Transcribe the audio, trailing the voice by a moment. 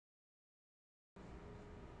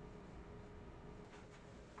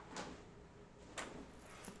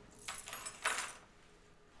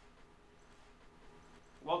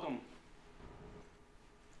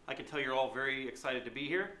all very excited to be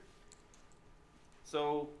here.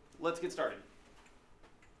 So let's get started.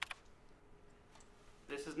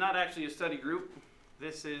 This is not actually a study group.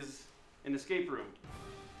 This is an escape room.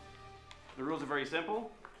 The rules are very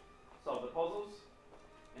simple. Solve the puzzles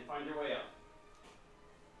and find your way out.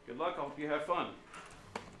 Good luck. I hope you have fun.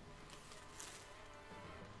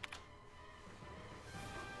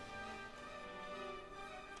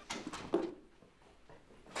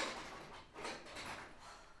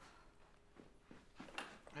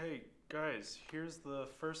 Hey guys, here's the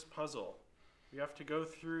first puzzle. We have to go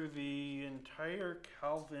through the entire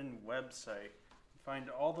Calvin website and find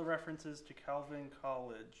all the references to Calvin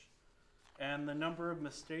College. And the number of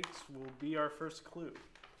mistakes will be our first clue.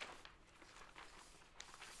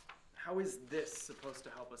 How is this supposed to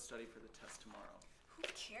help us study for the test tomorrow? Who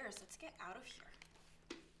cares? Let's get out of here.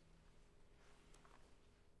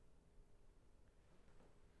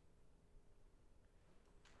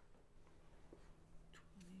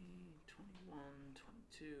 21,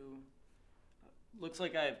 22. Looks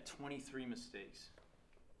like I have 23 mistakes.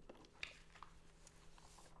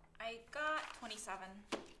 I got 27.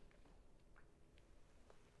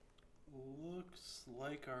 Looks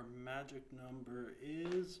like our magic number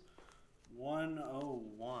is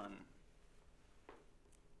 101.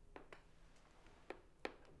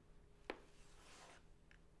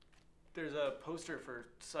 There's a poster for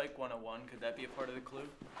Psych 101. Could that be a part of the clue?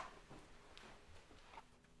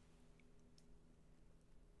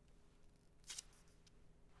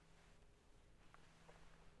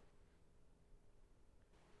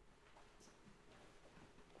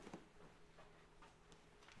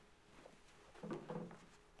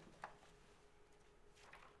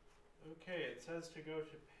 Okay, it says to go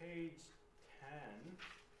to page 10.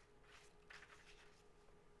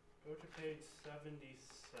 Go to page 77.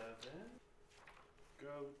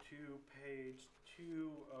 Go to page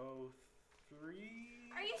 203.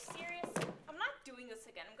 Are you serious? I'm not doing this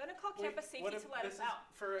again. I'm gonna call campus safety what if to let this us out.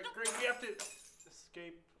 is for a grade? We have to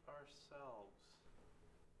escape ourselves.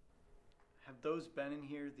 Have those been in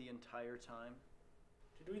here the entire time?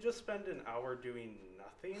 Did we just spend an hour doing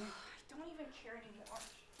nothing? I don't even care anymore.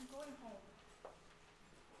 I'm going home.